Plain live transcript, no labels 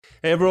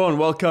Hey everyone,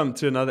 welcome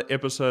to another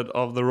episode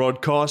of the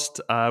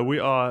Rodcast. We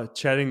are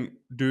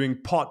doing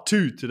part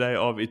two today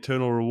of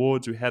Eternal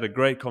Rewards. We had a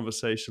great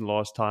conversation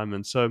last time,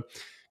 and so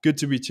good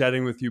to be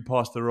chatting with you,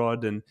 Pastor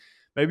Rod. And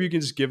maybe you can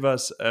just give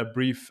us a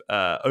brief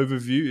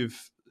overview,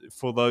 if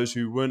for those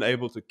who weren't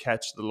able to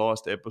catch the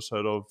last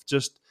episode, of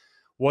just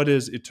what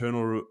is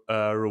Eternal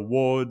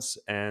Rewards.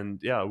 And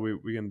yeah, we're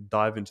going to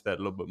dive into that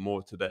a little bit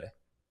more today.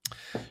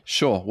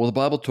 Sure. Well, the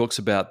Bible talks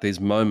about these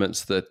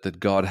moments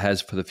that God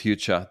has for the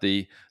future,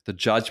 the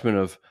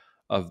judgment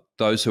of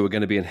those who are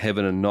going to be in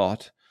heaven and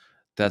not.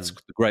 That's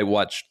the great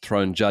white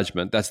throne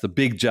judgment. That's the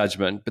big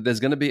judgment. But there's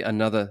going to be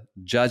another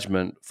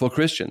judgment for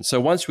Christians. So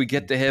once we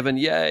get to heaven,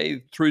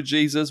 yay, through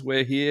Jesus,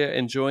 we're here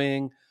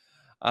enjoying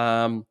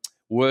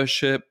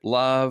worship,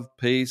 love,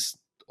 peace,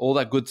 all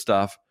that good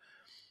stuff.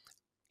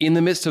 In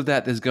the midst of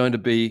that, there's going to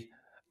be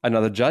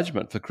another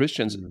judgment for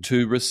Christians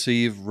to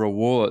receive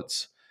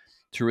rewards,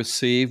 to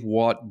receive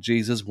what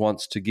Jesus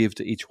wants to give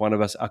to each one of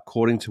us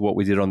according to what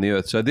we did on the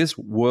earth. So this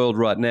world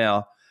right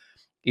now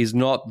is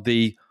not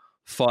the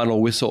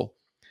final whistle.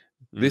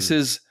 This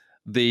is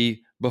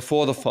the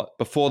before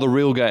the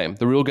real game.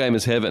 The real game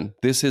is heaven.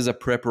 This is a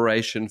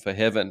preparation for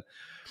heaven.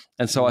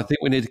 And so I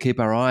think we need to keep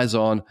our eyes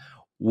on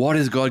what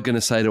is God going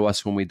to say to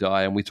us when we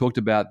die. And we talked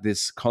about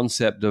this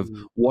concept of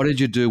what did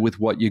you do with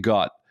what you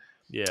got?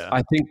 Yeah,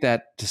 I think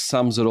that just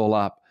sums it all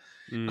up,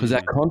 because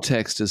that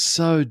context is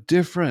so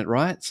different,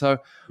 right? So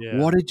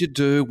what did you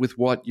do with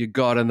what you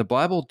got? And the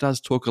Bible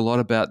does talk a lot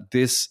about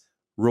this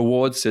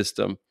reward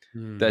system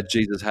that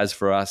Jesus has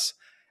for us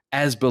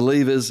as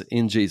believers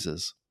in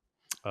Jesus.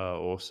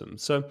 Awesome.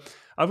 So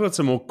I've got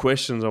some more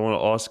questions I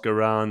want to ask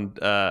around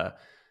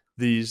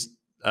these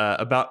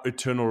about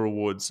eternal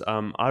rewards.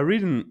 I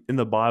read in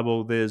the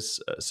Bible,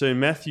 so in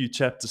Matthew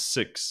chapter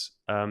 6,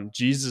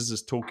 Jesus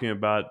is talking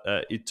about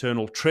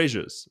eternal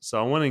treasures.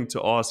 So I'm wanting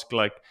to ask,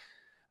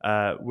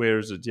 where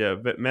is it? Yeah,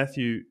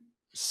 Matthew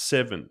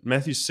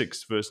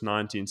 6, verse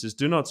 19 says,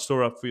 "Do not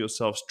store up for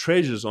yourselves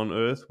treasures on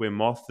earth where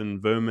moth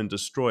and vermin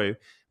destroy, and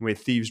where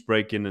thieves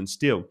break in and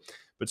steal.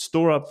 But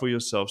store up for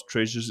yourselves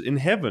treasures in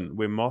heaven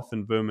where moth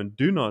and vermin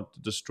do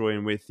not destroy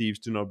and where thieves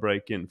do not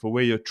break in. For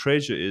where your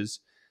treasure is,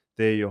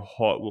 there your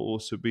heart will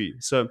also be."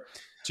 So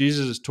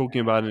Jesus is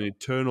talking about an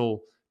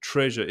eternal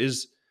treasure.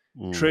 Is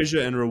treasure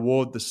and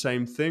reward the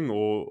same thing,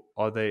 or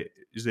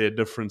is there a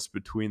difference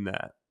between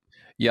that?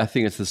 Yeah, I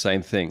think it's the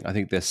same thing. I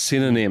think they're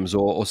synonyms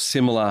or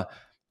similar.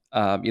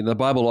 The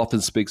Bible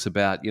often speaks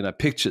about,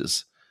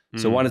 pictures.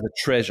 So one is a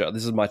treasure.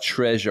 This is my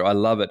treasure. I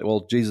love it.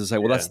 Well, Jesus say,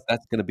 well, that's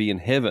going to be in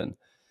heaven.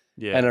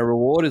 Yeah. And a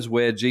reward is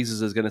where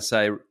Jesus is going to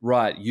say,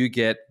 right, you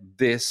get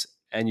this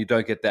and you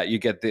don't get that. You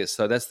get this.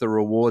 So that's the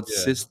reward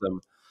system.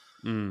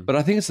 But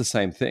I think it's the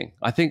same thing.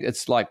 I think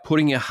it's like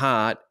putting your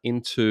heart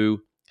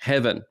into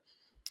heaven.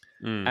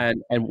 And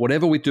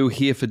whatever we do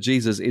here for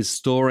Jesus is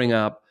storing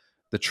up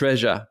the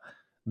treasure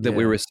that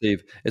we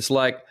receive. It's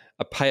like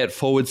a pay it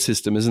forward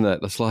system, isn't it?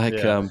 It's like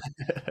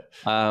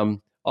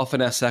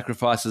often our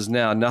sacrifices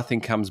now, nothing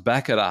comes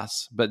back at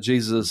us, but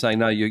Jesus is saying,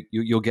 no,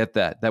 you'll get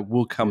that. That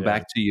will come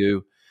back to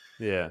you.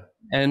 Yeah.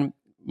 And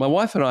my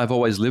wife and I have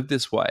always lived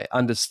this way,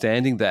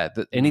 understanding that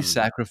any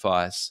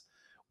sacrifice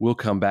will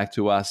come back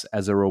to us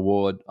as a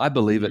reward. I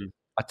believe it.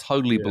 I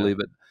totally believe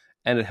it.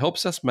 And it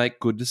helps us make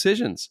good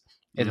decisions.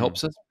 It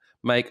helps us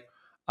make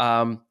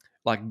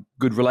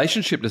good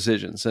relationship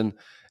decisions and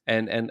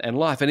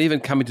life. And even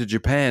coming to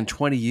Japan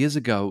 20 years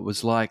ago, it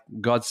was like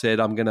God said,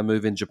 I'm going to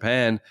move in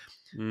Japan.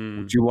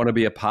 Do you want to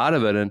be a part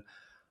of it? And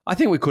I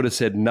think we could have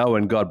said no,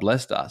 and God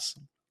blessed us.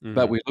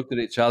 But we looked at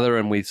each other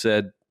and we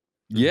said,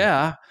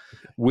 yeah,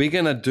 we're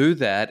going to do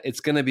that. It's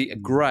going to be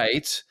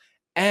great.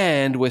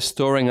 And we're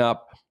storing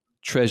up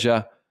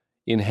treasure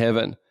in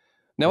heaven.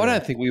 Now, I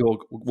don't think we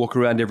all walk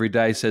around every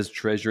day says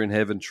treasure in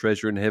heaven,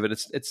 treasure in heaven.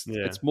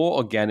 It's more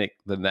organic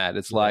than that.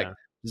 It's like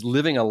just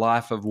living a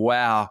life of,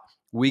 wow,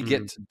 we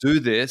get to do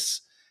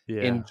this,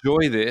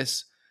 enjoy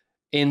this,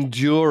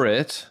 endure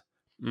it,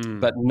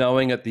 but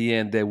knowing at the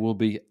end there will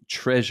be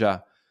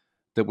treasure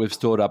that we've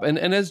stored up. And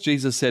as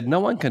Jesus said, no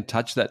one can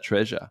touch that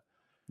treasure.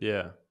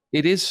 Yeah.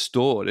 It is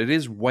stored. It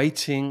is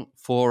waiting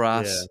for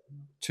us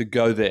to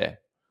go there.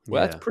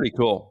 Well, that's pretty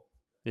cool.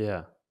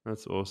 Yeah,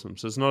 that's awesome.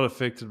 So it's not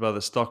affected by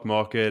the stock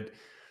market.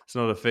 It's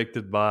not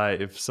affected by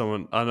if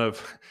someone, I know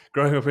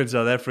growing up in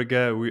South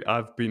Africa,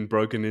 I've been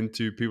broken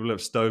into, people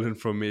have stolen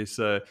from me.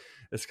 So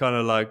it's kind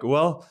of like,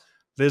 well,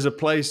 there's a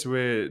place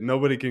where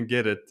nobody can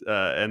get it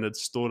and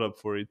it's stored up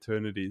for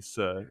eternity.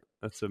 So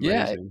that's amazing.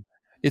 Yeah,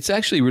 it's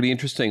actually really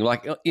interesting.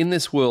 Like in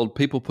this world,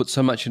 people put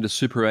so much into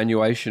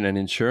superannuation and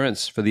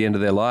insurance for the end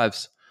of their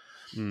lives.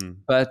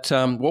 But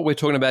what we're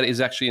talking about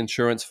is actually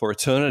insurance for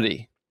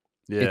eternity.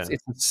 Yeah. It's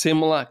a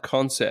similar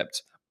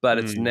concept, but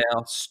it's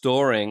now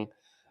storing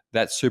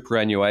that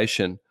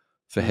superannuation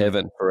for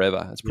heaven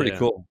forever. It's pretty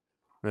cool.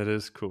 That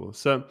is cool.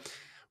 So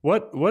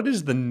what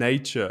is the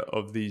nature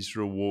of these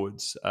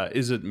rewards?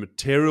 Is it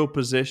material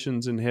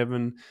possessions in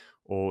heaven,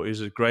 or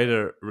is it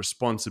greater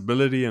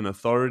responsibility and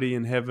authority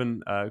in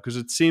heaven? Because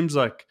it seems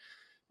like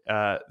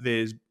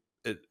there's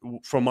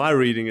from my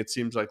reading, it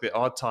seems like there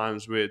are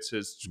times where it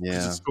says,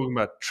 because it's talking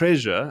about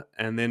treasure,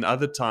 and then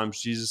other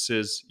times Jesus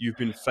says, "You've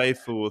been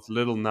faithful with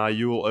little; now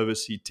you will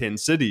oversee 10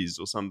 cities,"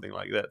 or something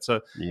like that.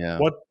 So,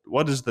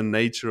 what is the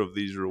nature of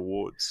these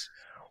rewards?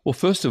 Well,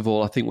 first of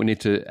all, I think we need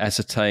to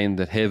ascertain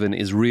that heaven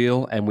is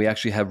real and we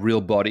actually have real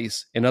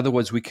bodies. In other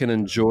words, we can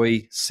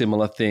enjoy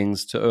similar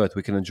things to earth.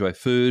 We can enjoy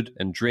food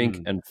and drink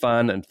and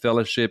fun and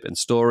fellowship and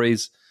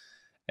stories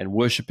and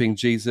worshiping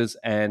Jesus,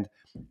 and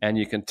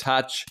you can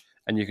touch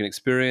and you can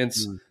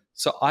experience.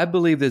 So I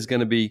believe there's going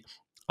to be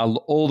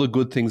all the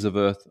good things of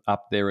earth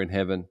up there in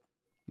heaven.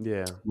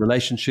 Yeah.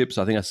 Relationships,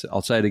 I think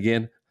I'll say it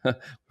again,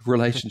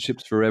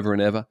 relationships forever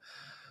and ever.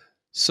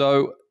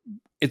 So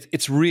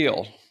it's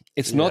real.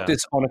 It's not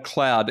this on a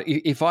cloud.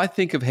 If I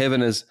think of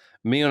heaven as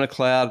me on a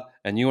cloud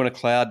and you on a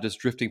cloud just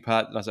drifting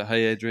past, and I say,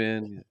 "Hey,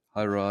 Adrian,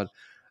 hi, Rod,"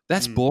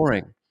 that's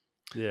boring.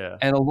 Yeah.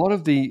 And a lot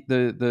of the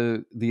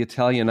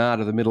Italian art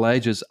of the Middle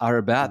Ages are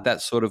about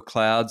that sort of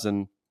clouds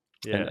and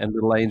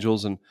little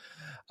angels. And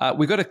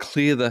we've got to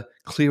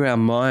clear our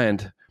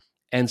mind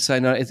and say,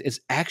 no, it's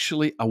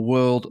actually a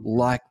world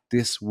like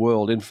this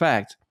world. In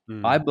fact,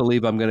 I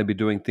believe I'm going to be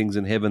doing things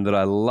in heaven that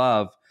I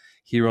love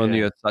here on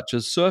the earth, such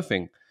as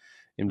surfing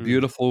in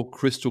beautiful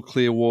crystal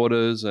clear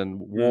waters and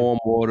warm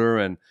water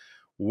and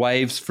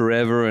waves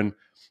forever.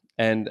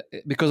 And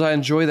because I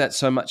enjoy that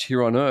so much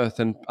here on earth,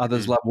 and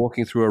others love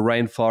walking through a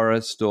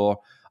rainforest, or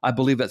I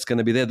believe that's going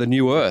to be there. The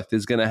new earth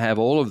is going to have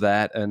all of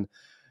that. And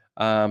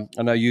I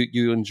know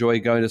you enjoy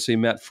going to see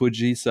Mount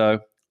Fuji.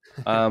 So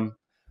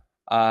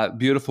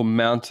beautiful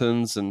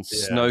mountains and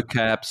snow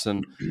caps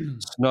and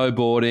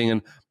snowboarding.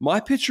 And my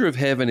picture of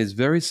heaven is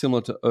very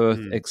similar to earth,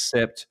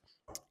 except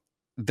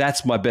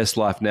that's my best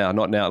life now,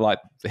 not now. Like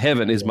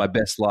heaven is my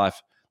best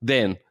life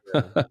then.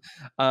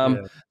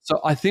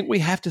 So I think we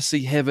have to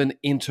see heaven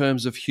in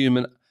terms of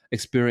human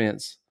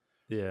experience.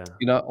 Yeah.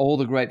 You know, all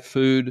the great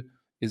food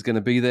is going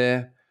to be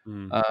there.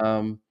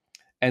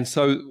 And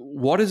so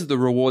what is the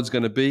rewards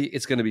going to be?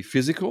 It's going to be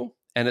physical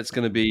and it's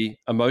going to be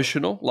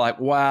emotional. Like,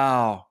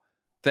 wow,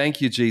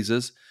 thank you,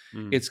 Jesus.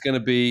 It's going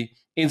to be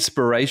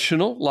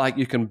inspirational. Like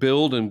you can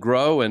build and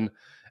grow and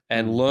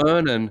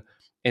learn and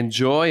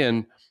enjoy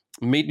and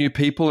meet new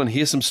people and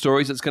hear some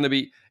stories. It's going to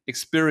be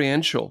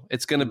experiential.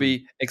 It's going to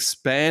be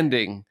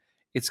expanding.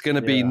 It's going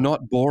to be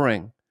not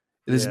boring.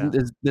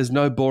 There's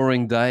no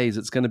boring days.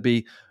 It's going to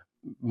be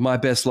my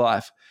best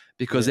life,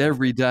 because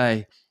every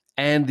day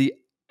and the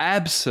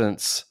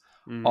absence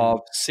of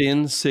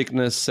sin,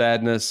 sickness,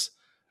 sadness,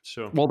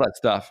 all that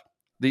stuff,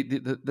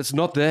 that's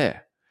not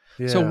there.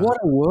 So what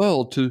a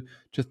world to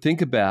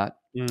think about.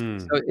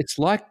 So it's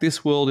like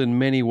this world in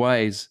many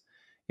ways.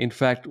 In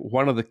fact,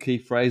 one of the key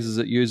phrases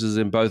it uses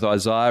in both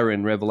Isaiah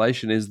and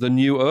Revelation is the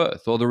new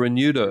earth or the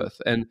renewed earth.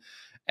 And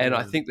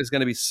I think there's going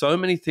to be so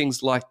many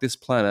things like this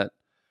planet,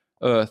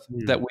 Earth,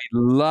 that we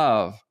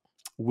love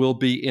will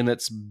be in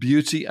its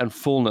beauty and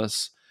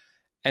fullness.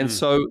 And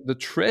so the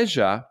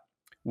treasure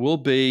will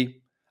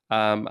be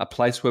a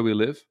place where we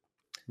live,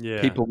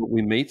 people that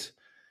we meet,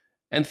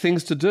 and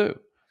things to do.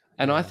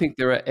 And I think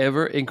there are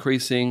ever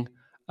increasing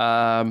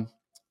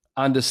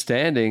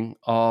understanding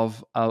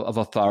of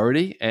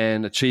authority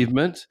and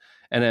achievement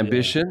and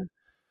ambition,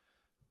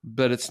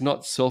 but it's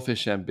not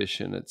selfish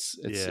ambition. It's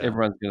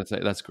everyone's going to say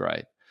that's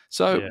great.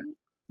 So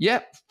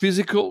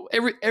physical,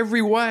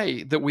 every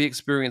way that we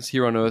experience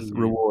here on earth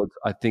rewards,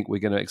 I think we're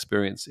going to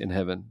experience in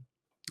heaven.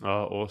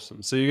 Oh,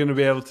 awesome. So you're going to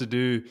be able to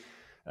do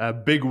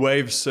big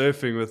wave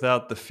surfing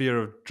without the fear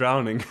of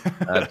drowning.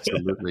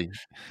 Absolutely.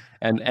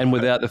 And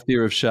without the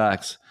fear of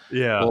sharks.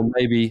 Yeah. Or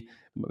maybe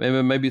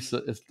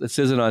it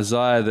says in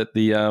Isaiah that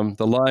the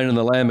lion and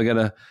the lamb are going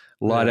to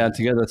lie down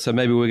together. So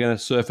maybe we're going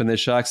to surf and there's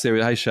sharks there.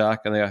 Hey,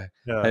 shark. And they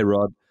go, hey,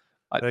 Rod.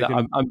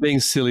 I'm being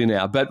silly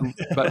now. But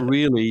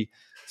really,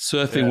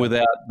 surfing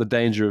without the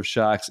danger of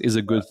sharks is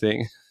a good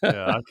thing.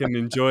 I can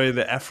enjoy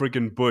the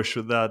African bush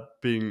without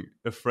being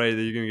afraid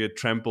that you're going to get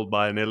trampled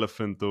by an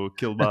elephant or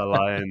killed by a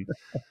lion.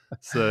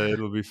 So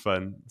it'll be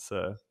fun.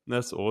 So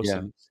that's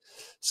awesome. Yeah.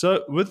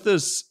 So with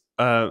this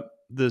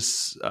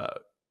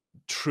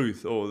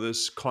truth or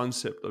this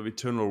concept of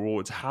eternal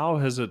rewards, how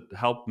has it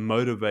helped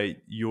motivate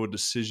your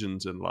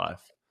decisions in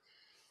life?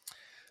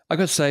 I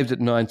got saved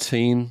at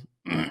 19.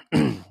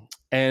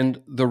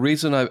 And the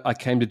reason I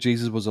came to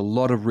Jesus was a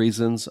lot of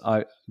reasons.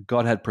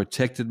 God had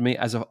protected me.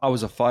 I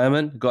was a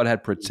fireman. God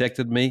had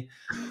protected me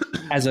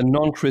as a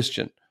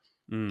non-Christian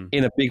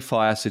in a big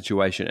fire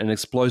situation, an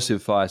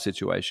explosive fire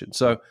situation.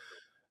 So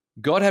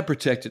God had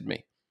protected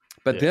me.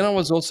 But then I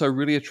was also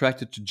really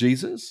attracted to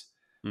Jesus.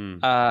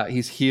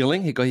 His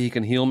healing. He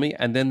can heal me.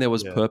 And then there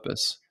was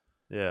purpose.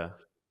 Yeah.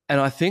 And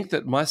I think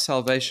that my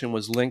salvation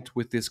was linked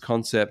with this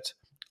concept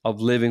of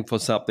living for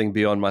something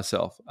beyond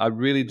myself. I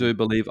really do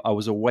believe I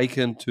was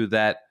awakened to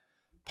that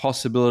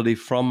possibility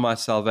from my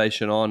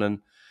salvation on. And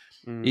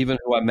even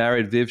who I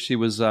married, Viv,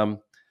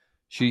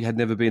 she had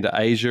never been to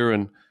Asia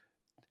and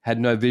had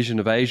no vision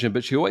of Asia,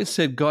 but she always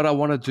said, God, I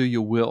want to do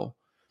your will.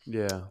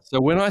 Yeah.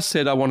 So when I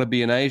said I want to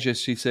be in Asia,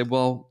 she said,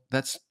 well,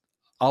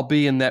 I'll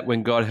be in that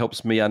when God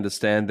helps me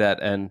understand that,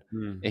 and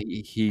Mm.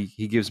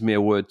 he gives me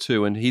a word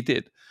too, and he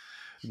did.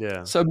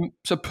 Yeah. So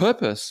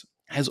purpose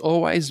has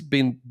always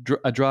been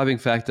a driving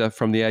factor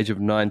from the age of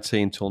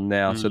 19 till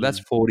now. So that's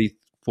Mm.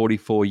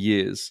 44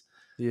 years.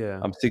 Yeah.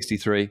 I'm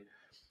 63.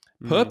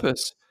 Mm.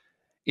 Purpose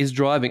is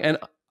driving. And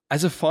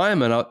as a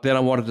fireman, then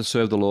I wanted to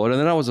serve the Lord. And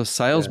then I was a Yeah.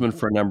 salesman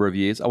for a number of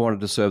years. I wanted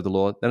to serve the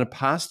Lord. Then a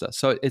pastor.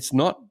 So it's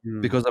not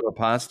Mm. because I'm a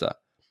pastor.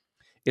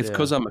 It's Yeah.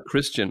 because I'm a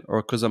Christian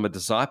or because I'm a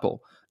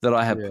disciple that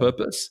I have Yeah.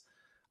 purpose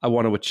I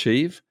want to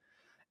achieve.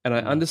 And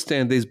I Mm.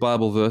 understand these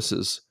Bible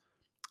verses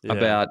Yeah.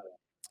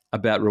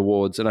 about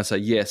rewards. And I say,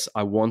 yes,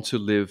 I want to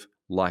live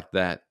like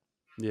that.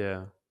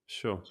 Yeah.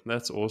 Sure.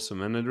 That's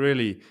awesome. And it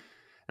really,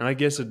 and I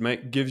guess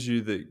gives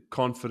you the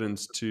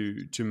confidence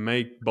to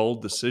make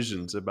bold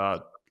decisions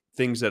about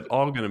things that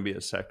are going to be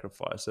a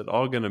sacrifice, that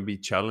are going to be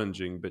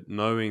challenging, but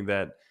knowing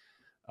that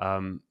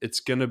it's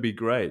going to be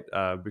great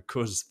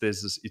because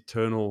there's this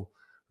eternal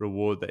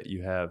reward that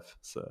you have.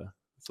 So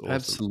it's awesome.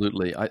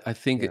 Absolutely. I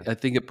think Yeah.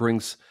 it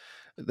brings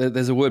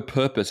there's a word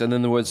purpose and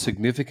then the word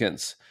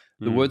significance.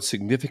 The Mm. word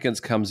significance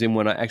comes in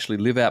when I actually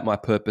live out my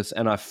purpose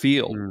and I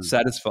feel Mm.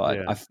 satisfied.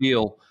 Yeah. I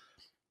feel,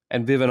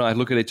 and Viv and I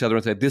look at each other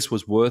and say, this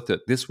was worth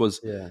it.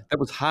 Yeah. That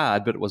was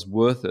hard, but it was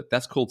worth it.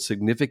 That's called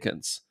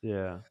significance.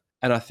 Yeah.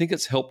 And I think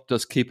it's helped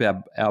us keep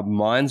our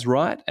minds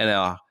right and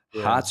our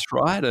Yeah. hearts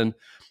right, and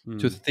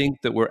to Mm.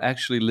 think that we're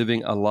actually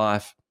living a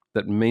life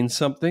that means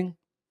something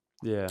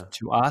Yeah.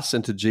 to us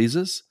and to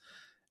Jesus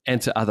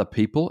and to other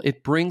people.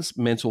 It brings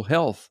mental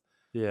health.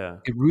 Yeah.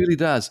 It really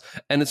does.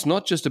 And it's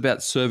not just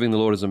about serving the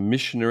Lord as a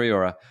missionary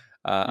or a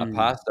Mm.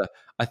 pastor.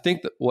 I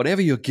think that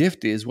whatever your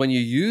gift is, when you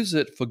use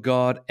it for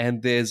God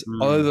and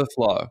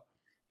Mm.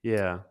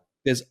 Yeah.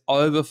 there's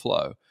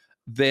overflow,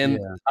 then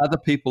Yeah. other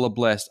people are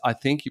blessed. I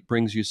think it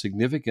brings you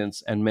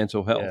significance and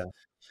mental Yeah. health.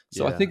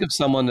 So I Yeah. think of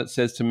someone that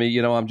says to me,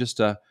 I'm just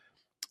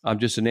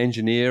an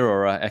engineer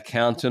or an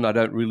accountant. I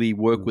don't really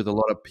work Mm. with a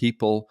lot of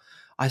people.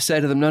 I say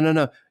to them, no, no,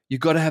 no. You've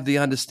got to have the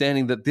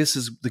understanding that this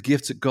is the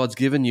gifts that God's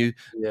given you.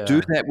 Do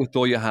Yeah. that with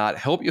all your heart.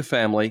 Help your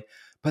family,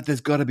 but there's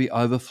got to be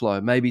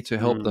overflow, maybe to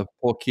help Mm. the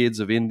poor kids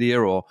of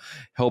India or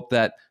help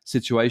that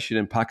situation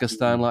in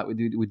Pakistan Mm. like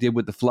we did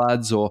with the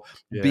floods, or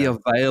be Yeah.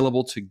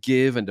 available to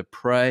give and to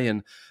pray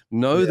and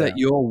know Yeah. that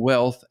your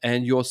wealth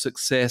and your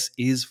success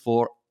is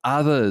for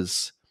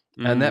others.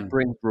 And that Mm.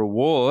 brings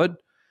reward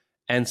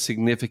and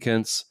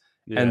significance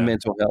and Yeah.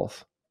 mental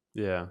health.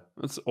 Yeah.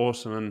 That's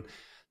awesome. And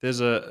there's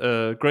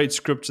a great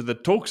scripture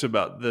that talks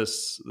about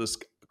this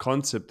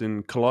concept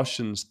in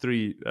Colossians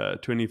 3,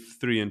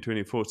 23 and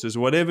 24. It says,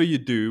 whatever you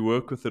do,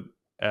 work with it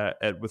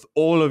with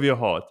all of your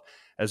heart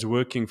as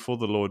working for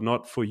the Lord,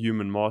 not for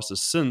human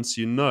masters, since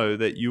you know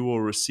that you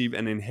will receive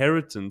an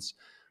inheritance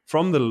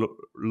from the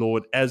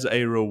Lord as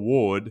a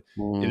reward.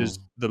 It is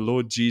Mm. the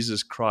Lord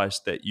Jesus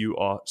Christ that you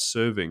are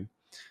serving.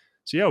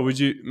 So yeah, would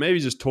you maybe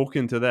just talk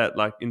into that,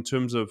 like in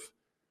terms of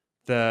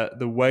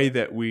the way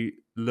that we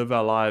live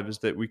our lives,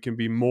 that we can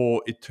be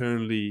more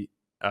eternally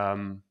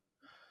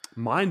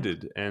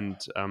minded and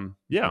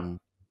yeah. Mm.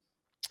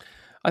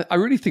 I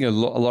really think a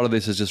lot of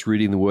this is just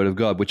reading the Word of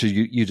God, which is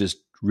you just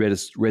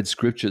read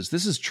scriptures.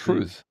 This is Mm.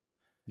 truth.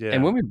 And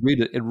Yeah. when we read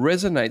it, it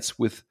resonates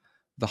with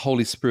the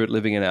Holy Spirit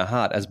living in our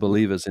heart as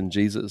believers in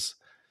Jesus.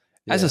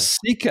 As a Yeah.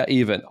 seeker,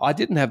 even, I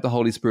didn't have the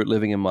Holy Spirit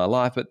living in my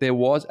life, but there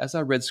was, as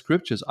I read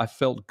scriptures, I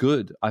felt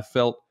good. I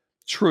felt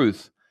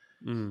truth.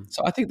 Mm.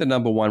 So I think the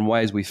number one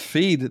way is we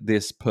feed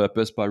this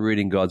purpose by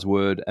reading God's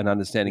word and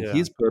understanding Yeah.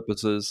 his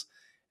purposes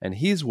and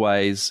his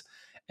ways.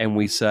 And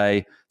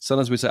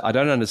sometimes we say, I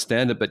don't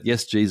understand it, but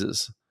yes,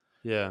 Jesus.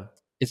 Yeah.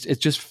 It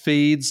just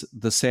feeds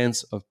the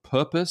sense of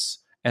purpose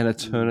and Mm.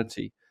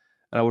 eternity.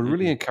 And I would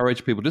really Mm.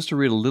 encourage people just to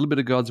read a little bit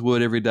of God's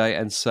word every day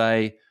and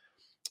say,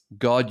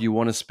 God, you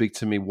want to speak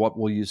to me. What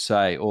will you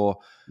say? Or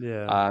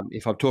Yeah.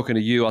 if I'm talking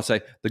to you, I'll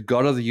say, the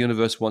God of the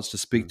universe wants to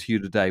speak Mm. to you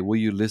today. Will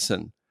you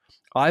listen?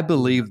 I Mm.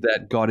 believe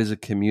that God is a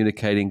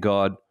communicating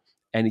God,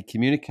 and he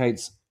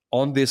communicates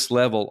on this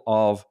level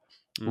of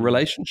Mm.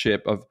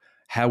 relationship of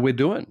how we're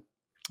doing.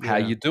 How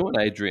Yeah. you doing,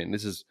 Adrian?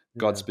 This is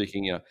God Yeah.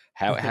 speaking.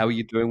 How are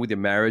you doing with your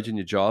marriage and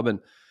your job? And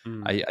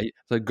Mm.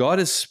 so God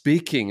is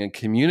speaking and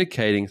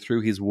communicating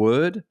through his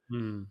word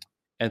Mm.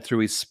 and through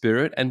his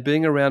spirit, and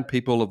being around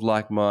people of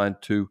like mind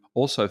to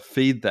also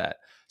feed that.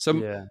 So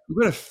Yeah. we've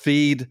got to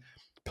feed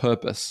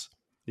purpose.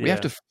 We have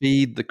Yeah. to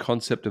feed the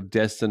concept of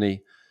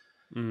destiny,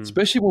 Mm.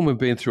 especially when we've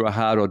been through a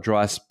hard or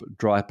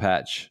dry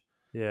patch,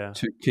 Yeah.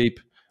 to keep,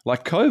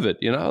 like COVID,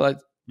 like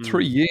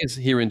 3 Mm. years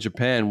here in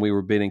Japan, we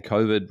were being in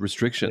COVID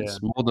restrictions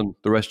Yeah. more than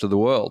the rest of the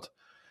world.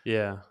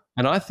 Yeah.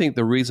 And I think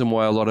the reason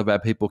why a lot of our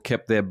people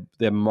kept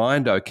their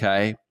mind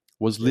okay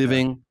was Yeah.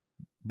 living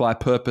by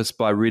purpose,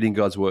 by reading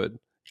God's word, Yeah.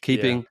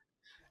 keeping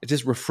it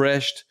just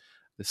refreshed.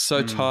 They're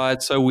so Mm.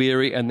 tired, so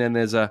weary, and then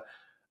there's a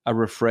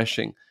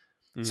refreshing.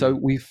 So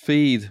Mm.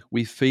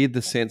 we feed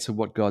the sense of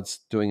what God's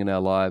doing in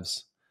our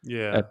lives.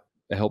 Yeah.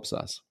 It helps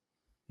us.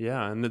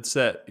 Yeah, and it's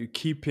that you're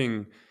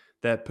keeping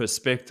that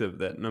perspective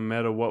that no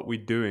matter what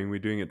we're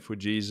doing it for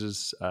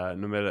Jesus. No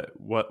matter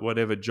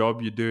whatever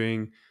job you're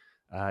doing,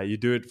 You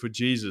do it for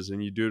Jesus,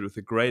 and you do it with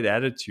a great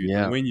attitude.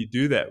 Yeah. And when you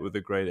do that with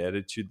a great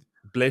attitude,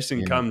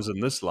 blessing Yeah. comes in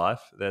this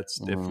life. That's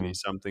definitely Mm.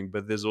 something.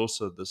 But there's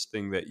also this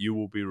thing that you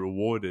will be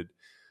rewarded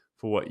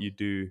for what you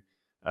do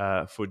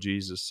for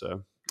Jesus.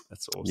 So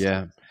that's awesome.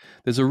 Yeah.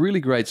 There's a really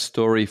great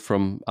story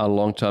from a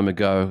long time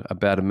ago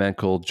about a man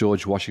called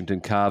George Washington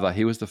Carver.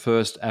 He was the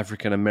first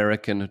African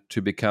American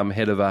to become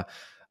head of a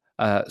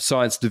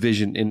science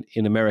division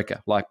in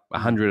America, like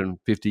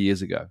 150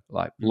 years ago,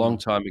 like long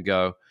time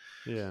ago.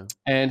 Yeah.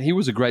 And he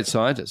was a great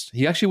scientist.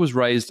 He actually was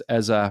raised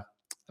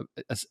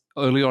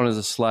early on as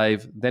a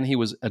slave. Then he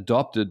was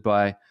adopted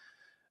by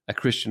a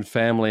Christian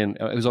family, and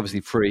it was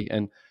obviously free,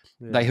 and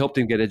they helped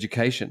him get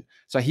education.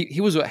 So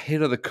he was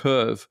ahead of the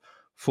curve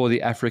for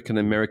the African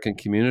American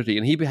community.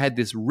 And he had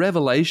this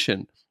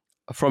revelation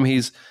from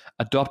his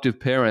adoptive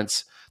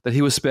parents that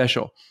he was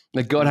special,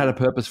 that God had a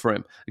purpose for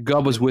him,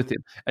 God was with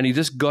him, and he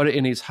just got it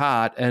in his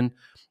heart. And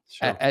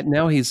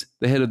now he's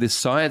the head of this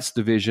science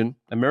division.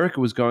 America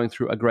was going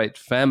through a great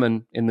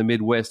famine in the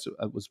Midwest.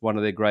 It was one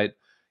of their great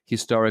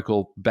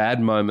historical bad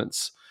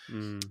moments.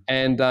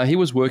 And he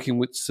was working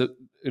with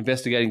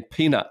investigating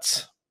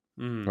peanuts,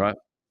 right?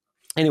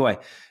 Anyway,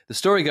 the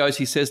story goes,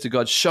 he says to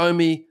God, show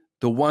me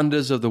the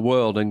wonders of the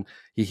world. And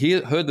he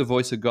heard the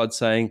voice of God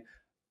saying,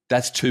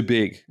 that's too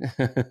big.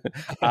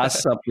 Ask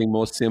something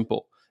more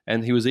simple.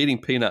 And he was eating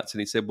peanuts, and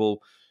he said, well,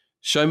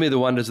 show me the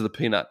wonders of the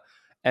peanut.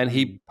 And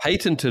he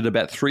patented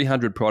about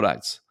 300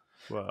 products.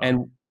 Wow.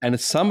 And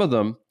some of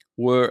them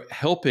were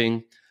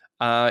helping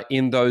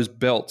in those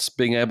belts,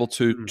 being able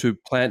to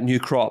plant new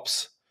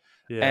crops.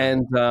 Yeah.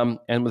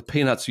 And with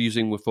peanuts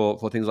using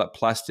for things like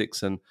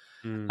plastics. And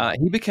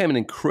he became an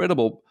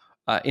incredible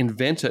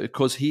inventor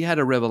because he had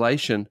a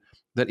revelation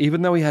that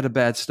even though he had a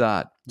bad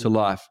start to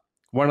life,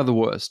 one of the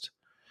worst,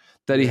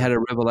 that he had a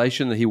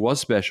revelation that he was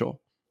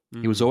special.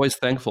 He was always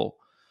thankful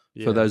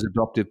for those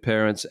adoptive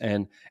parents,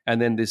 and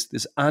then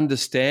this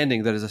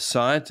understanding that as a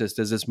scientist,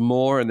 there's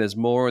more and there's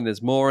more and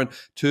there's more, and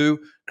to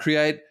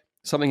create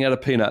something out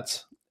of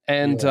peanuts.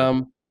 And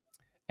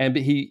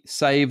he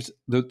saved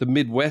the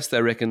Midwest.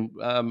 They reckon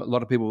a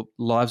lot of people's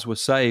lives were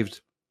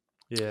saved.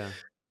 Yeah.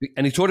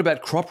 And he taught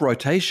about crop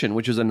rotation,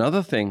 which is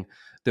another thing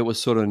that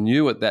was sort of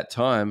new at that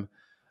time.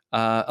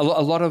 A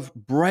lot of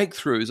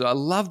breakthroughs. I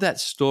love that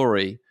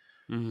story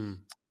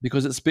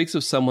because it speaks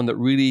of someone that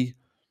really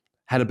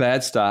had a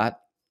bad start.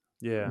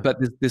 Yeah. But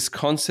this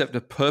concept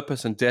of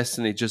purpose and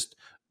destiny just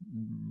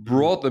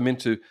brought them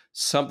into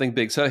something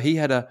big. So he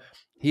had a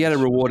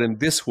reward in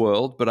this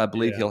world, but I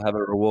believe he'll have a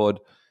reward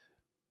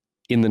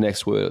in the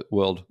next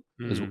world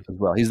as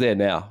well. He's there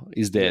now.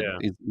 He's dead.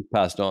 He's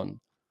passed on.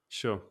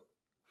 Sure.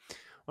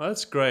 Well,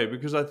 that's great,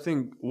 because I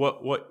think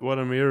what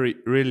I'm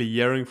really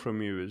hearing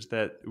from you is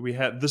that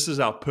this is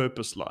our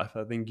purpose life.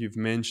 I think you've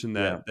mentioned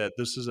that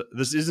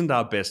this isn't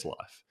our best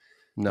life.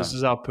 No. This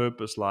is our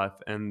purpose life,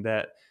 and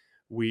that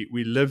we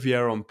live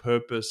here on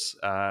purpose,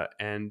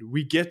 and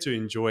we get to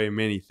enjoy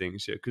many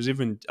things here. Because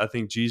even I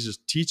think Jesus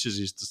teaches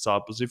his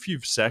disciples, if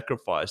you've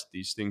sacrificed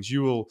these things,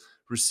 you will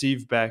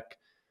receive back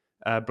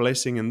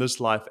blessing in this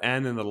life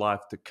and in the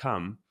life to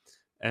come.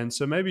 And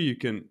so maybe you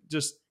can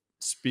just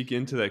speak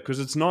into that, because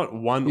it's not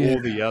one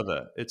or the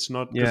other. It's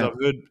not, because I've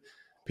heard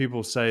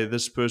people say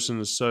this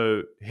person is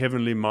so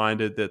heavenly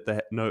minded that they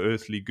have no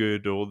earthly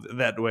good, or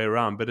that way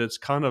around. But it's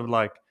kind of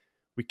like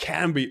we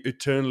can be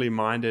eternally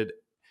minded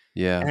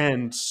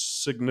and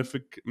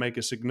make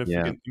a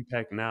significant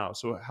impact now.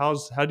 So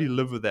how do you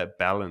live with that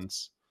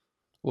balance?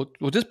 Well,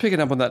 just picking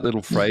up on that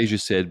little phrase you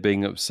said,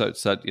 being so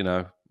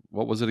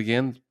what was it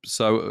again?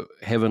 So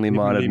heavenly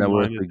minded, no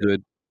earthly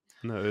good.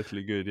 No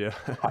earthly good, yeah.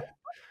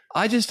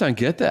 I just don't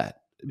get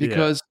that,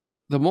 because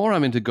the more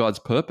I'm into God's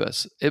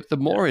purpose, the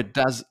more it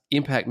does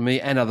impact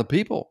me and other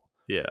people.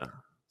 Yeah.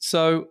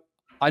 So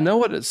I know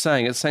what it's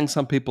saying. It's saying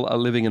some people are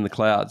living in the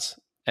clouds,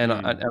 and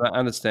I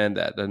understand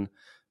that.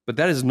 But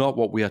that is not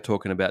what we are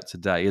talking about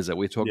today, is it?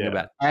 We're talking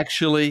about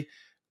actually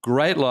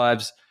great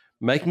lives,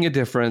 making a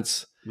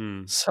difference.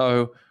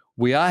 So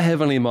we are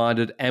heavenly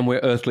minded and we're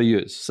earthly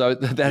used. So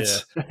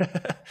that's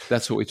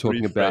what we're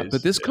talking about.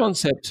 But this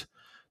concept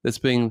that's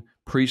being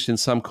preached in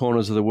some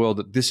corners of the world,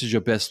 that this is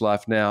your best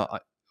life now,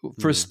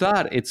 for a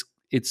start,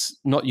 it's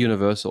not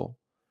universal.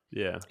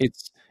 Yeah,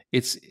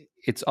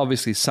 it's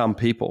obviously some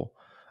people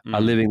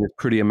are living this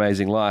pretty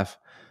amazing life,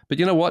 but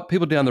you know what?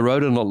 People down the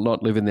road are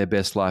not living their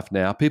best life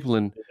now. People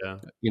in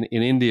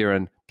India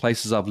and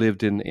places I've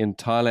lived in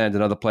Thailand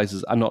and other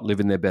places are not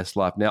living their best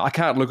life now. I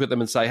can't look at them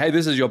and say, hey,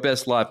 this is your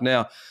best life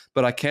now,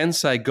 but I can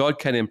say God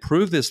can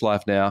improve this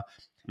life now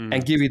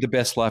and give you the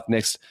best life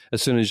next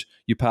as soon as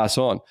you pass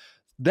on.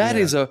 That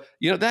is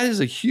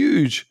a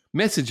huge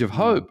message of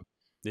hope.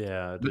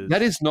 Yeah,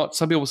 that is not.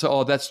 Some people say,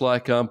 "Oh, that's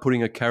like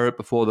putting a carrot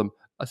before them."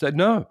 I said,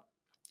 "No,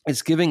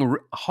 it's giving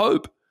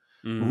hope,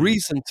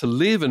 reason to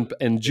live and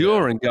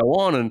endure and go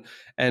on.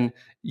 And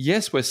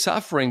yes, we're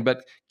suffering,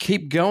 but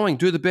keep going,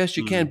 do the best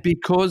you can,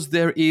 because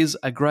there is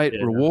a great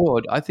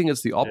reward." I think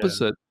it's the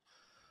opposite.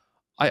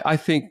 I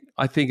think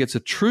it's a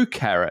true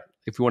carrot,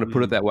 if you want to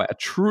put it that way, a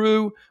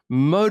true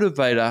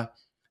motivator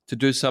to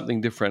do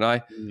something different.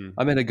 Mm.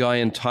 I met a guy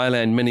in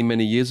Thailand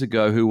many years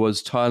ago who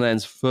was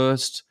Thailand's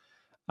first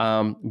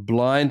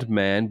blind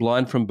man,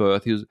 blind from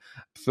birth. He was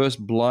the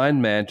first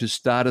blind man to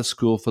start a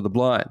school for the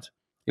blind.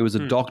 He was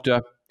a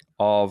doctor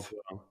of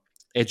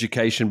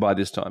education by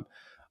this time.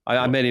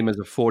 I met him as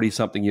a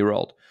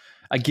 40-something-year-old.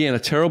 Again, a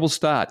terrible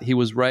start. He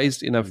was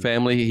raised in a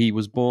family. He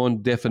was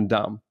born deaf and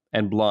dumb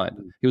and blind.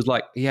 He was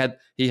like he had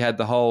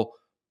the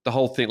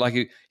whole thing. Like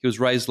he was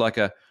raised like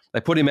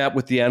they put him out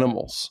with the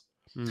animals.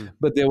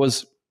 But there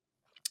was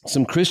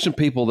some Christian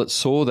people that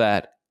saw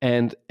that,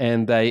 and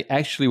they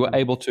actually were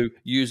able to,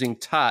 using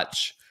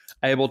touch,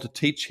 able to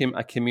teach him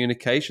a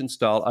communication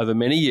style over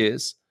many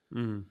years.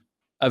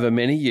 Over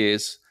many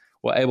years,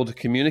 were able to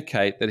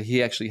communicate that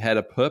he actually had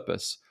a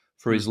purpose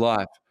for his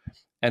life.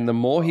 And the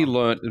more he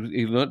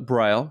learned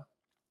Braille,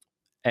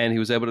 and he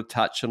was able to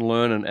touch and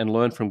learn and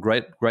learn from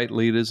great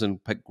leaders in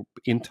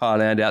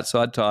Thailand,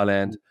 outside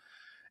Thailand.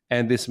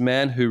 And this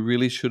man who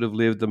really should have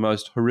lived the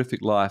most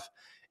horrific life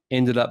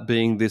ended up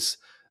being this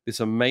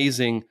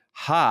amazing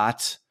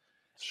heart.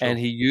 Sure. And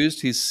he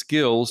used his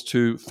skills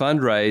to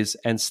fundraise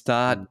and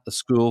start a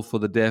school for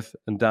the deaf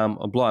and dumb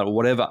and blind, or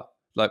whatever,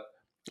 like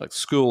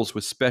schools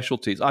with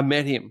specialties. I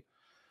met him.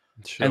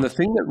 Sure. And the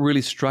thing that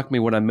really struck me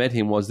when I met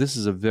him was, this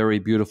is a very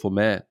beautiful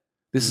man.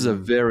 This is a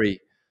very,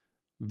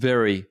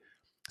 very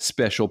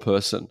special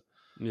person.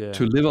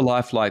 To live a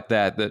life like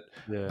that,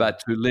 but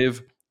to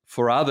live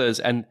for others.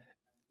 And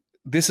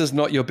this is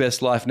not your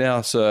best life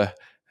now, sir,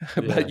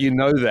 but you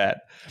know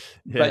that.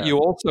 But you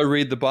also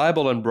read the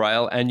Bible in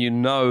Braille, and you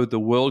know the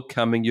world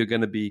coming. You're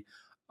going to be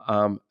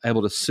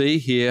able to see,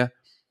 hear,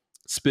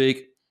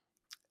 speak,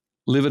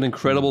 live an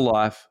incredible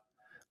life,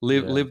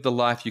 live the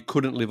life you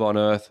couldn't live on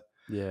earth.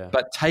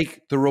 But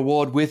take the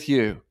reward with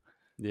you.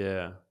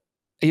 You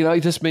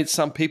just meet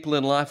some people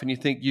in life and you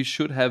think you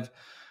should have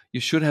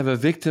a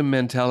victim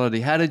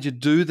mentality. How did you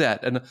do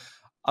that? And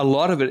a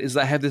lot of it is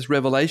they have this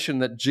revelation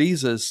that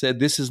Jesus said,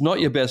 this is not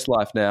your best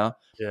life now,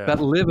 but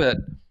live it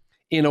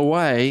in a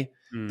way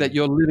that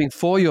you're living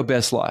for your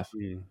best life.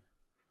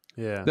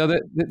 Now,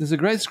 there's a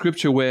great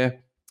scripture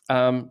where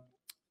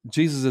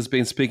Jesus has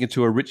been speaking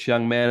to a rich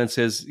young man and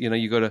says,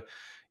 you got to,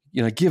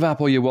 give up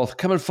all your wealth.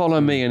 Come and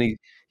follow me. And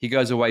he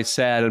goes away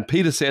sad. And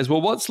Peter says, well,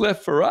 what's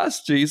left for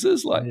us,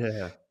 Jesus?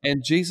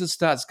 And Jesus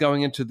starts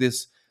going into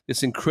this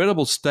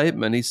incredible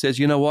statement. He says,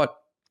 you know what,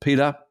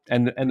 Peter,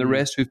 and the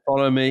rest who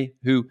follow me,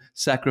 who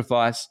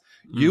sacrifice,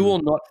 you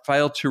will not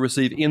fail to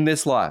receive in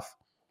this life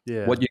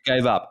what you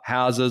gave up,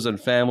 houses and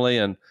family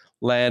and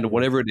land,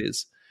 whatever it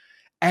is,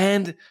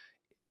 and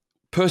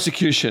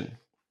persecution,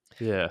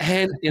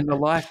 and in the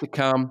life to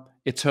come,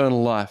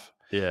 eternal life.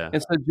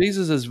 And so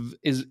Jesus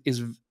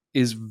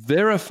is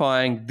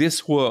verifying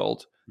this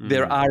world.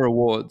 There are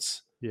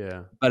rewards,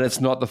 but it's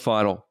not the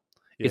final.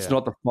 It's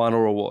not the final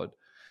reward.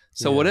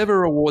 So whatever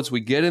rewards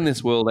we get in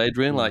this world,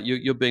 Adrian, like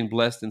you're being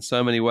blessed in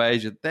so many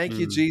ways. Thank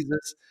you,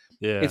 Jesus.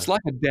 It's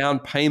like a down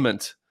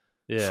payment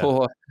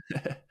for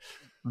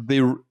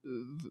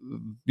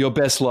your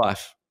best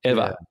life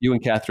ever, you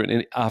and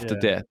Catherine, after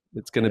death.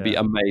 It's going to be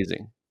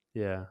amazing.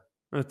 Yeah,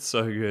 that's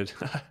so good.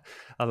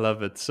 I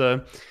love it.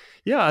 So,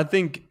 I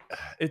think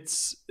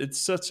it's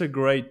such a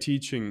great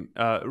teaching,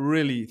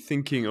 really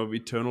thinking of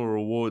eternal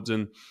rewards,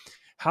 and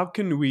how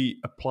can we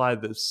apply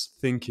this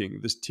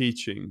thinking, this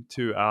teaching,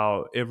 to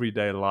our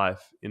everyday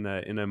life in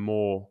a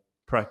more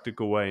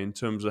practical way in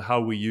terms of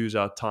how we use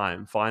our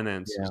time,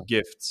 finances,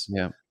 gifts?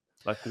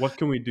 Like, what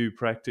can we do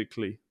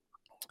practically?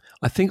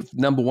 I think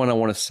number one I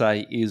want to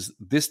say is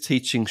this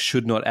teaching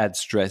should not add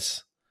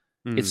stress.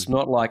 It's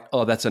not like,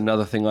 oh, that's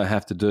another thing I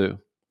have to do.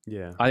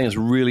 I think it's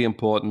really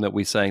important that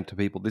we're saying to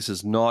people, this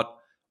is not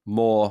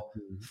more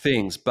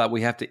things, but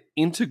we have to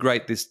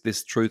integrate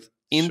this truth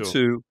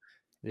into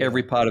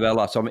every part of our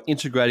life. So I'm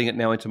integrating it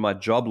now into my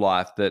job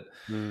life, that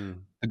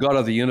the God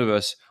of the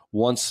universe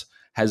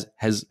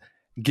has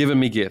given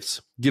me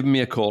gifts, given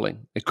me a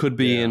calling. It could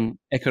be in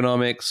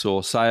economics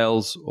or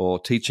sales or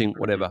teaching,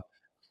 whatever.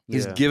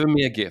 He's given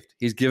me a gift.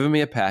 He's given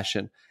me a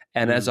passion.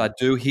 And as I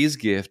do his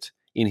gift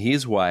in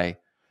his way,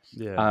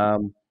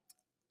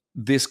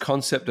 this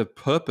concept of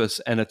purpose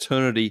and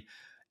eternity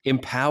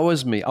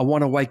empowers me. I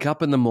want to wake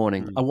up in the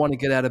morning. I want to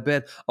get out of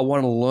bed. I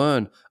want to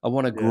learn. I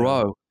want to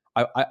grow.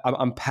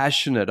 I'm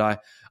passionate. I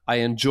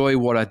enjoy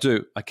what I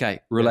do. Okay,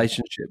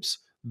 relationships.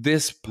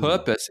 This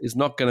purpose is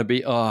not going to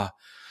be, I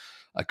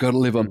got to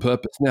live on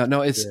purpose.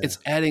 No, it's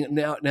adding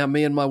now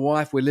me and my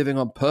wife, we're living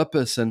on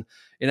purpose, and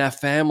in our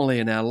family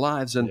and our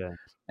lives,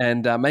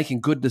 and making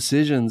good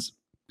decisions.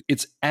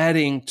 It's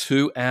adding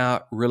to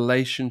our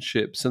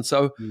relationships. And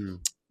so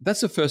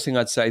that's the first thing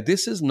I'd say.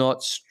 This is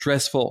not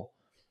stressful.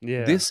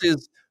 This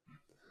is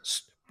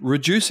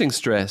reducing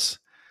stress.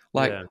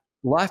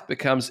 Life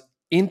becomes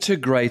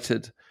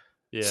integrated.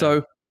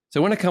 So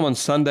when I come on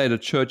Sunday to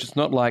church, it's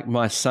not like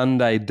my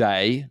Sunday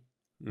day,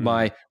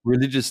 my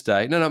religious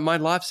day. No, my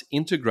life's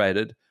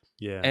integrated.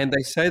 And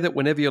they say that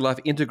whenever your life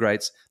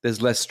integrates,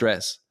 there's less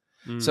stress.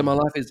 So my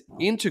life is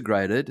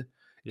integrated.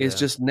 It's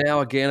just now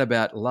again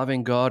about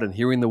loving God and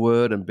hearing the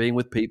word and being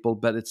with people,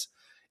 but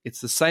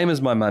It's the same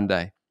as my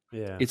Monday.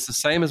 Yeah. It's the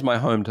same as my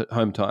home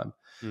time.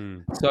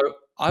 Mm. So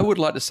I would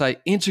like to say,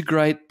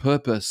 integrate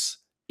purpose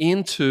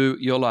into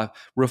your life.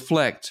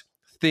 Reflect,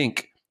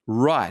 think,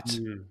 write,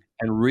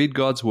 and read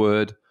God's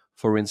word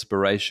for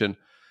inspiration.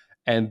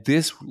 And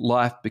this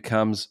life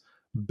becomes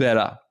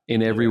better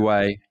in every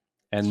way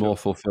and more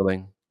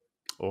fulfilling.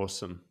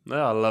 Awesome.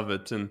 Yeah, I love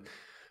it. And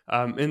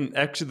in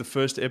actually the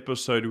first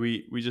episode,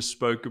 we just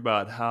spoke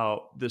about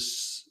how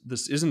this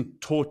isn't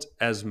taught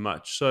as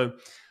much. So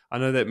I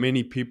know that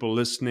many people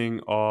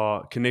listening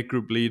are Connect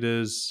Group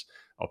leaders,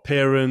 are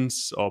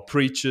parents, are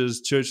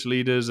preachers, church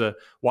leaders, a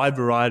wide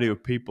variety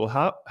of people.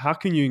 How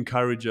can you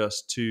encourage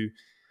us to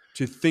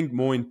think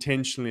more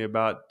intentionally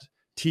about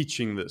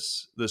teaching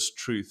this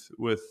truth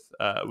with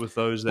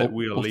those that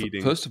we are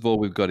leading? First of all,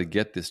 we've got to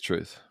get this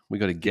truth. We've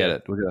got to get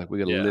it. We've got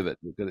to live it.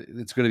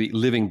 It's got to be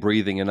living,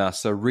 breathing in us.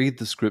 So read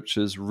the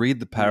scriptures, read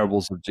the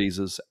parables of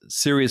Jesus.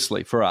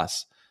 Seriously, for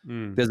us,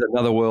 there's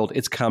another world.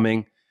 It's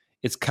coming.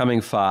 It's coming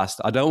fast.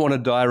 I don't want to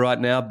die right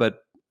now,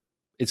 but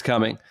it's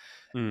coming.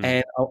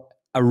 And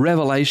a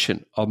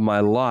revelation of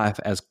my life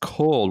as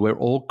called. We're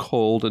all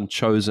called and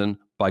chosen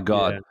by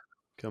God. Yeah.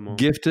 Come on.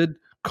 Gifted,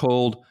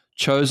 called,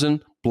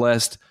 chosen,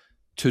 blessed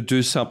to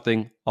do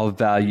something of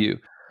value.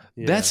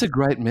 Yeah. That's a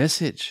great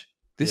message.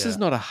 This is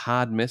not a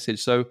hard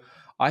message. So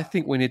I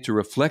think we need to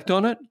reflect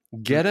on it,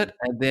 get it,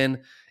 and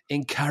then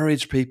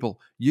encourage people.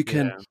 You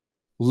can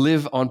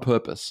live on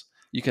purpose.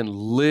 You can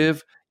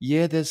live,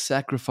 there's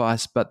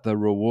sacrifice, but the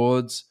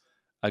rewards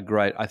are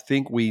great. I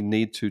think we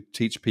need to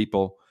teach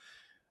people,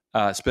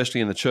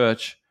 especially in the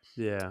church.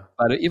 Yeah.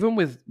 But even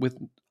with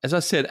as I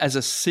said, as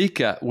a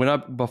seeker,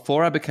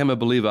 before I became a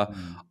believer,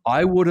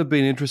 I would have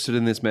been interested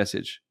in this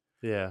message.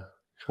 Yeah.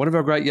 One of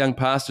our great young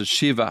pastors,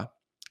 Shiva,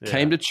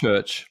 came to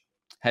church.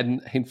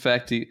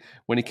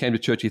 When he came to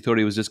church, he thought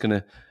he was just going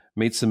to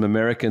meet some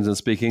Americans and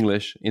speak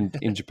English in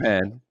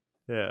Japan.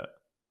 Yeah.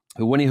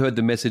 But when he heard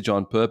the message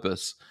on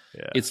purpose,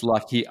 it's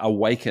like he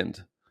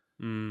awakened.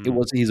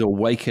 He's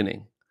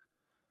awakening.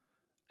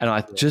 And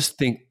I just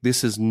think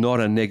this is not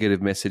a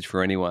negative message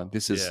for anyone.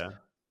 This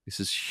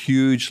is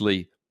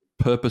hugely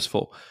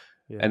purposeful.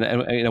 Yeah.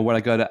 And when I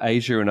go to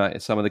Asia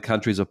and some of the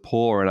countries are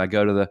poor, and I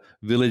go to the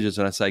villages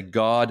and I say,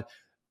 God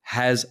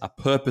has a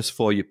purpose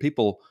for you,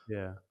 people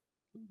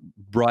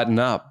brighten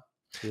up.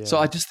 Yeah. So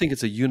I just think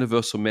it's a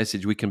universal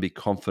message we can be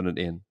confident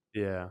in.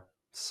 Yeah,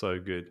 so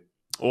good.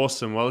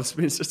 Awesome. Well, it's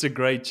been such a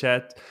great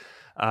chat.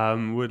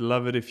 We'd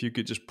love it if you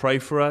could just pray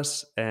for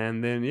us,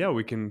 and then,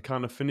 we can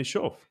kind of finish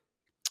off.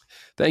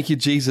 Thank you,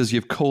 Jesus.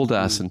 You've called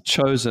us and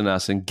chosen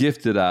us and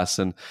gifted us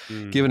and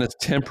given us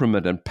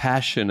temperament and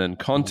passion and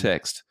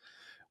context.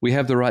 We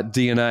have the right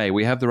DNA.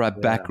 We have the right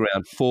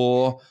background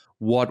for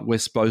what we're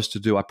supposed to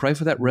do. I pray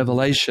for that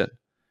revelation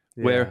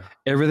where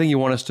everything you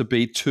want us to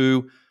be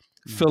to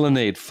fill a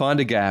need, find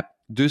a gap,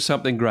 do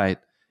something great,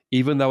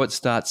 even though it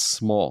starts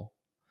small.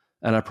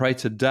 And I pray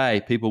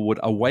today people would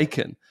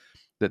awaken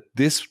that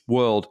this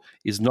world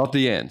is not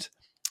the end,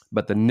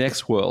 but the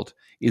next world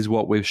is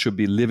what we should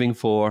be living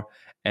for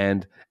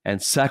and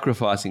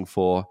sacrificing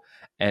for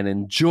and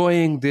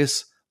enjoying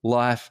this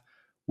life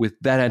with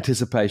that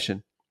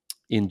anticipation.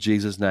 In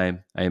Jesus'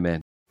 name,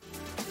 amen.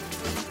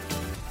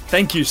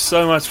 Thank you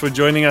so much for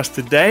joining us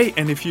today.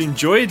 And if you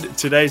enjoyed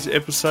today's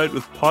episode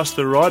with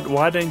Pastor Rod,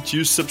 why don't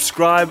you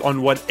subscribe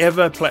on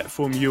whatever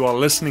platform you are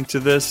listening to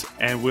this,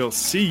 and we'll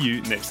see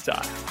you next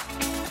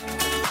time.